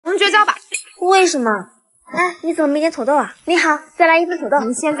为什么？哎，你怎么没点土豆啊？你好，再来一份土豆。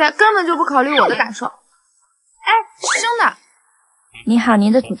你现在根本就不考虑我的感受。哎，生的。你好，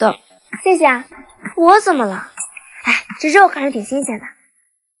您的土豆。谢谢啊。我怎么了？哎，这肉看着挺新鲜的。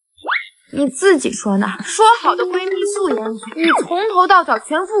你自己说呢？说好的闺蜜素颜局，你从头到脚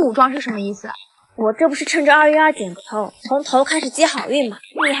全副武装是什么意思？我这不是趁着2月2剪个头，从头开始接好运吗？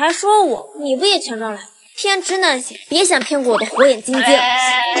你还说我，你不也全装来？偏直男型，别想骗过我的火眼金睛。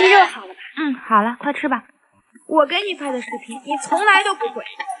这肉好了吧？好了，快吃吧。我给你发的视频，你从来都不回。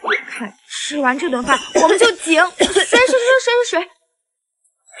看，吃完这顿饭，我们就井水，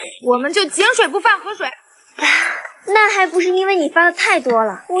我们就井水不犯河水。那还不是因为你发的太多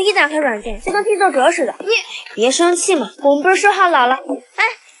了，我一打开软件就跟批奏折似的。你别生气嘛，我们不是说好姥姥？哎，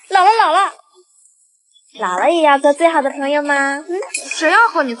姥姥也要做最好的朋友吗？谁要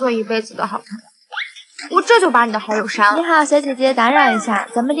和你做一辈子的好朋友？我这就把你的好友删了。你好，小姐姐，打扰一下，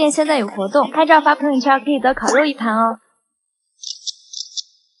咱们店现在有活动，拍照发朋友圈可以得烤肉1盘哦。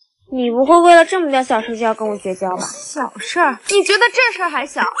你不会为了这么点小事就要跟我绝交吧？小事儿？你觉得这事儿还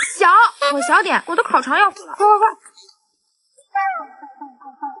小？我小点，我的烤肠要死了！快！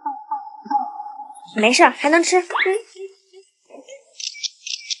没事，还能吃。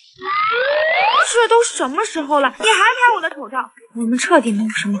这都什么时候了，你还拍我的丑照？我们彻底没有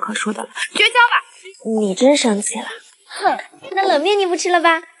什么可说的了，绝交吧！你真生气了？哼，那冷面你不吃了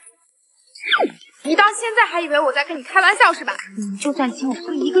吧？你到现在还以为我在跟你开玩笑是吧？你就算请我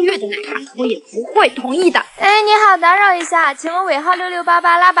喝1个月的奶茶，我也不会同意的。哎，你好，打扰一下，请问尾号6688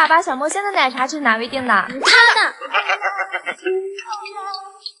拉粑粑小魔仙的奶茶是哪位订的？他的。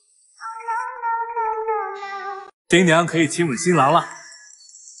新娘可以亲吻新郎了。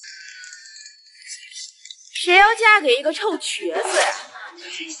谁要嫁给一个臭瘸子呀？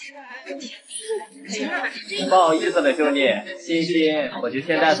不好意思了，兄弟，欣欣，我就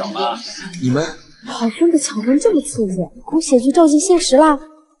先带走了。你们好兄弟巧婚这么刺激，狗血剧照进现实了。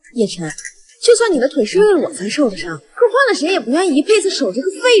叶晨，就算你的腿是因为我才受的伤，可换了谁也不愿意一辈子守这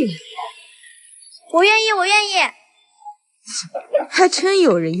个废人。我愿意。还真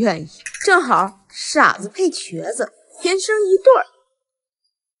有人愿意，正好傻子配瘸子，天生一对儿。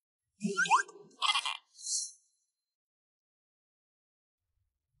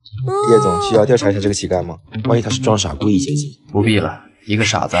叶总需要调查一下这个乞丐吗？万一他是装傻故意接近。不必了，一个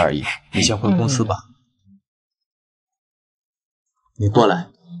傻子而已。你先回公司吧。你过来。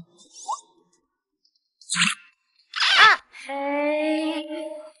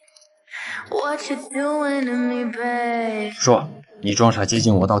说，你装傻接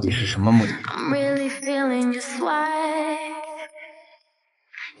近我到底是什么目的？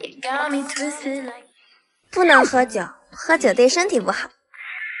不能喝酒，喝酒对身体不好。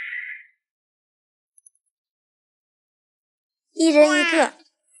1人1个。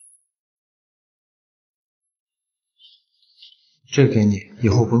这给你，以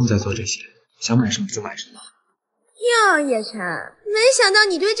后不用再做这些，想买什么就买什么。哟，叶晨，没想到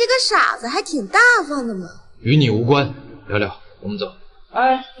你对这个傻子还挺大方的嘛。与你无关，聊聊，我们走。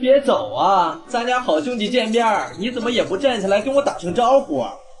哎，别走啊！咱俩好兄弟见面，你怎么也不站起来跟我打声招呼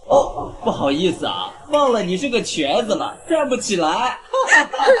啊？哦，不好意思啊，忘了你是个瘸子了，站不起来。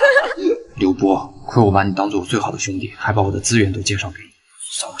刘波，亏我把你当做我最好的兄弟，还把我的资源都介绍给你，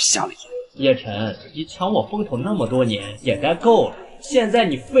让我瞎了眼。叶晨，你抢我风头那么多年，也该够了。现在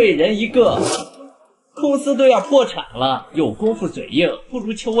你废人一个，公司都要破产了，有功夫嘴硬，不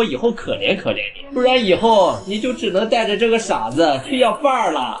如求我以后可怜可怜你，不然以后你就只能带着这个傻子去要饭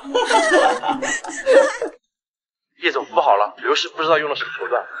儿了。叶总不好了，刘氏不知道用了什么手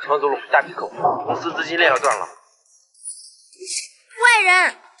段，抢走了我们大批客户，公司资金链要断了。坏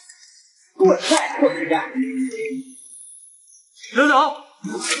人，滚开，臭乞丐！刘总，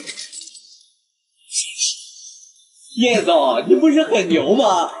叶总，你不是很牛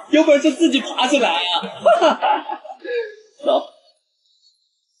吗？有本事自己爬起来啊！走。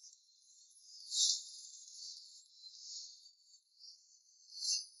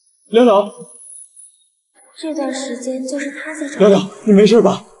刘总，这段时间就是他在找刘总，你没事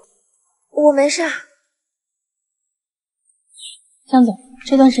吧？我没事。江总，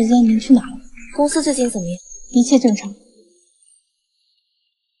这段时间您去哪了？公司最近怎么样？一切正常。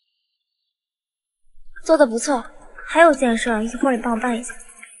做得不错，还有件事，一会儿你帮我办一下。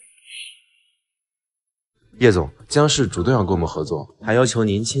叶总，江氏主动要跟我们合作，还要求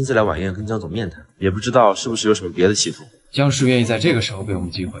您亲自来晚宴跟江总面谈，也不知道是不是有什么别的企图。江氏愿意在这个时候给我们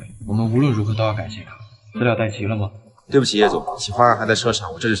机会，我们无论如何都要感谢他。资料带齐了吗？对不起，叶总，企划案还在车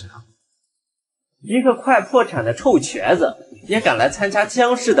上，我这就去拿。一个快破产的臭瘸子也敢来参加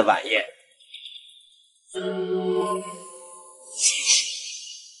江氏的晚宴。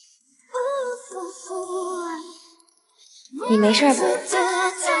你没事吧？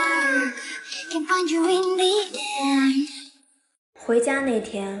回家那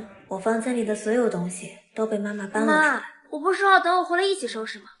天，我房间里的所有东西都被妈妈搬了出来。妈，我不是说好等我回来一起收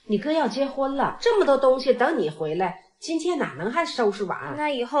拾吗？你哥要结婚了，这么多东西等你回来，今天哪能还收拾完？那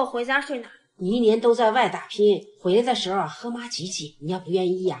以后回家睡哪？你一年都在外打拼，回来的时候和妈挤挤，你要不愿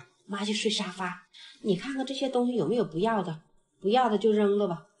意呀，妈就睡沙发。你看看这些东西有没有不要的，不要的就扔了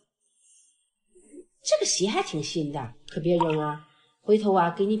吧。这个鞋还挺新的，可别扔啊，回头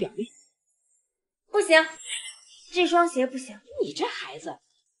啊给你表妹。不行，这双鞋不行。你这孩子，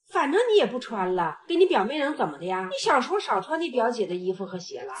反正你也不穿了，给你表妹能怎么的呀？你小时候少穿你表姐的衣服和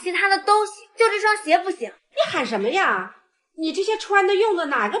鞋了，其他的都行，就这双鞋不行。你喊什么呀？你这些穿的用的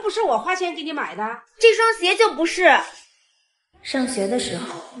哪个不是我花钱给你买的？这双鞋就不是。上学的时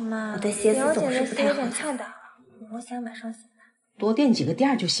候，妈，我的鞋子总是不太好看的，我想买双鞋。多垫几个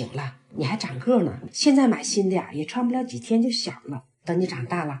垫就行了，你还长个呢。现在买新的呀，也穿不了几天就小了。等你长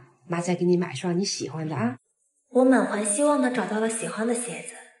大了，妈再给你买双你喜欢的啊。我满怀希望的找到了喜欢的鞋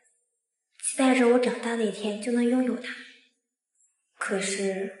子，期待着我长大那天就能拥有它。可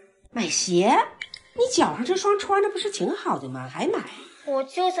是买鞋？你脚上这双穿着不是挺好的吗？还买？我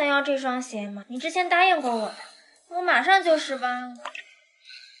就想要这双鞋嘛，你之前答应过我的，我马上就失败了。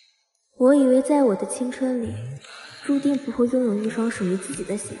我以为在我的青春里，注定不会拥有一双属于自己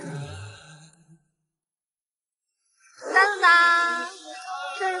的鞋了。当当，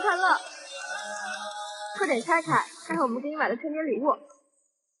生日快乐！快点拆开，看看我们给你买的春节礼物。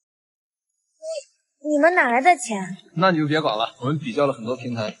你们哪来的钱？那你就别管了，我们比较了很多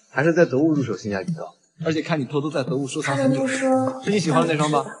平台，还是在得物入手性价比高。而且看你偷偷在得物收藏很久，是你喜欢的那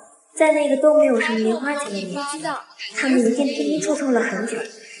双吧？在那个都没有什么零花钱的年纪，他们一定拼命凑凑了很久，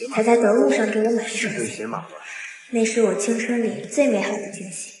才在得物上给我买这双鞋。那是我青春里最美好的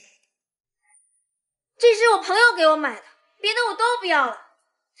惊喜。这是我朋友给我买的，别的我都不要了，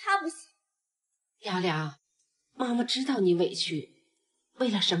他不行。亮亮，妈妈知道你委屈，为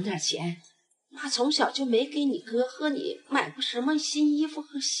了省点钱，妈从小就没给你哥和你买过什么新衣服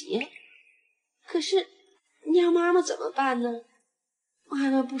和鞋。可是你让妈妈怎么办呢？妈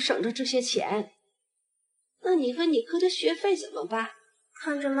妈不省着这些钱，那你和你哥的学费怎么办？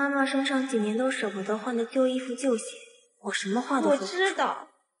看着妈妈身上几年都舍不得换的旧衣服旧鞋，我什么话都说不出。我知道，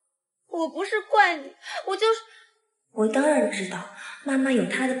我不是怪你，我当然知道妈妈有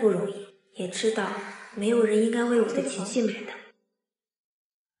她的不容易，也知道没有人应该为我的情绪买单，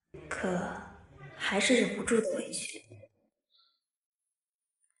可还是忍不住的委屈。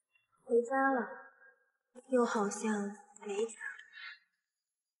回家了，又好像没家。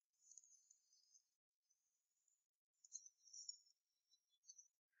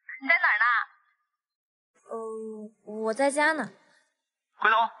你在哪儿呢？我在家呢。回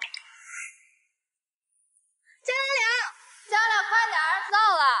头。加了，快点儿，到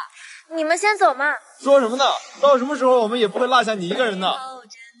了。你们先走嘛。说什么呢？到什么时候我们也不会落下你一个人的。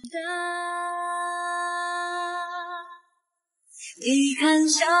你看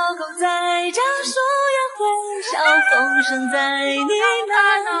小狗在家说约会，小风声在呢喃，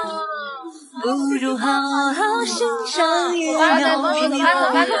不如好好欣赏月亮平遥。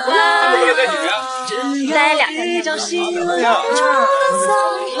待2天就生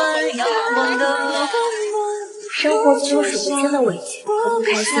活总有数不清的委屈和不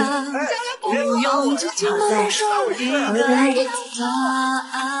开心，好在朋友的爱人。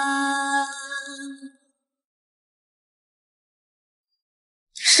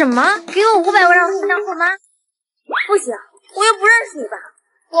什么？给我500万让我去当后妈？不行，我又不认识你爸。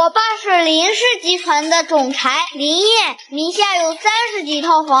我爸是林氏集团的总裁林燕，名下有30几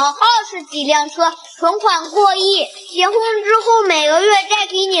套房，20几辆车，存款过亿。结婚之后每个月再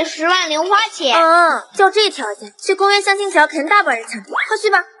给你10万零花钱。就这条件，去公园相亲角肯定大把人抢，快去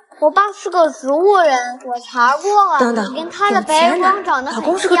吧。我爸是个植物人，我查过了。等等，跟他的白光长得很像。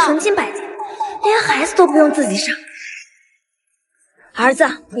老公是个纯金百金，连孩子都不用自己生。儿子，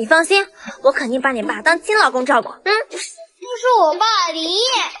你放心，我肯定把你爸当亲老公照顾。这是我爸林燕。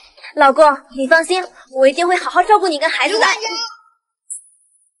老公，你放心，我一定会好好照顾你跟孩子的。我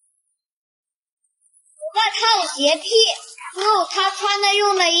爸他有洁癖，所有他穿的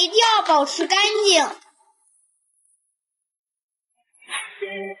用的一定要保持干净。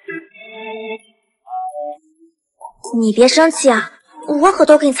你别生气啊，我可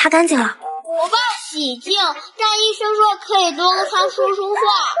都给你擦干净了。我爸喜静，但医生说可以多跟他说说话，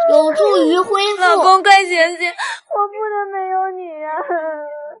有助于恢复。老公，快醒醒，我不能没有你呀！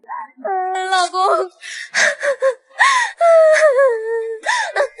老公，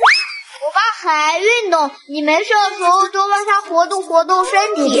我爸很爱运动，你没事的时候多帮他活动活动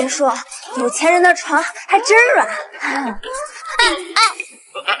身体。你别说，有钱人的床还真软。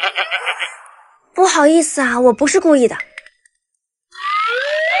不好意思啊，我不是故意的。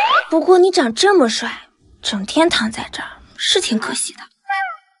不过你长这么帅，整天躺在这儿是挺可惜的。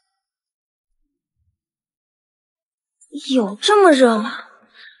有这么热吗？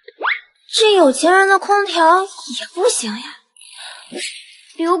这有钱人的空调也不行呀。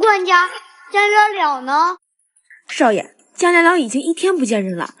刘管家，姜了了呢？少爷，姜了了已经1天不见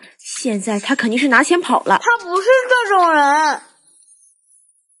人了，现在他肯定是拿钱跑了。他不是这种人。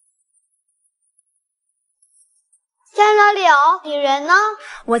姜了了，你人呢？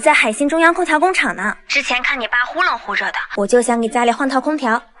我在海信中央空调工厂呢。之前看你爸忽冷忽热的，我就想给家里换套空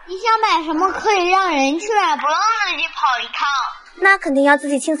调。你想买什么可以让人去买，不用自己跑一趟。那肯定要自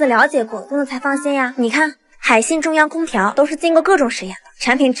己亲自了解过，用了才放心呀。你看，海信中央空调都是经过各种实验的，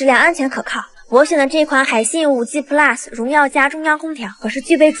产品质量安全可靠。我选的这款海信5G Plus 荣耀家中央空调，可是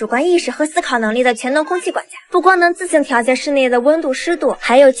具备主观意识和思考能力的全能空气管家，不光能自行调节室内的温度湿度，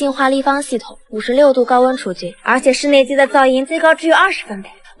还有净化立方系统，56度高温除菌，而且室内机的噪音最高只有20分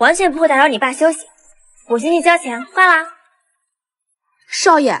贝，完全不会打扰你爸休息。我先去交钱，挂啦。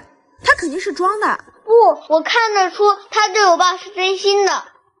少爷，他肯定是装的。不，我看得出他对我爸是真心的。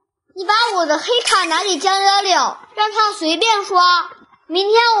你把我的黑卡拿给姜了了，让他随便刷。明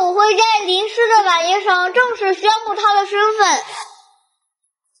天我会在林氏的晚宴上正式宣布他的身份。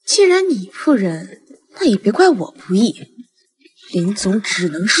既然你不仁，那也别怪我不义。林总只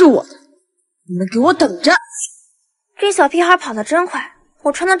能是我的，你们给我等着！这小屁孩跑得真快，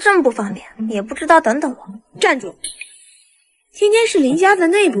我穿的这么不方便，也不知道等等我。站住！今天是林家的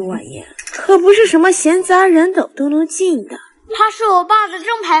内部晚宴，可不是什么闲杂人等都能进的。她是我爸的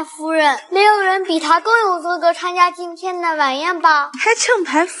正牌夫人，没有人比她更有资格参加今天的晚宴吧？还正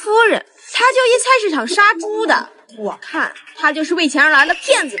牌夫人，她就一菜市场杀猪的，我看她就是为钱而来的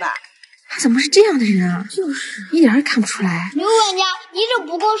骗子吧。他怎么是这样的人啊？就是一点也看不出来。刘管家，你只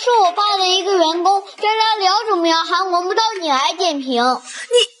不过是我爸的一个员工，姜了了怎么样还轮不到你来点评。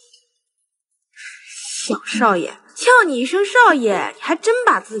你小少爷，叫你一声少爷，你还真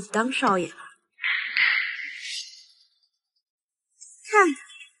把自己当少爷了。看，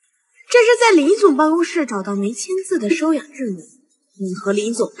这是在林总办公室找到没签字的收养证明，你和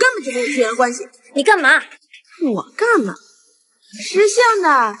林总根本就没有血缘关系。你干嘛？我干嘛？识相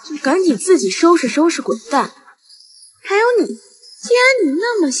的就赶紧自己收拾收拾滚蛋。还有你，既然你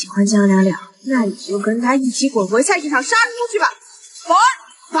那么喜欢姜了了，那你就跟他一起滚回菜市场杀猪去吧。保安，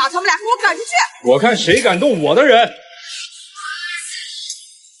把他们俩给我赶出去！我看谁敢动我的人。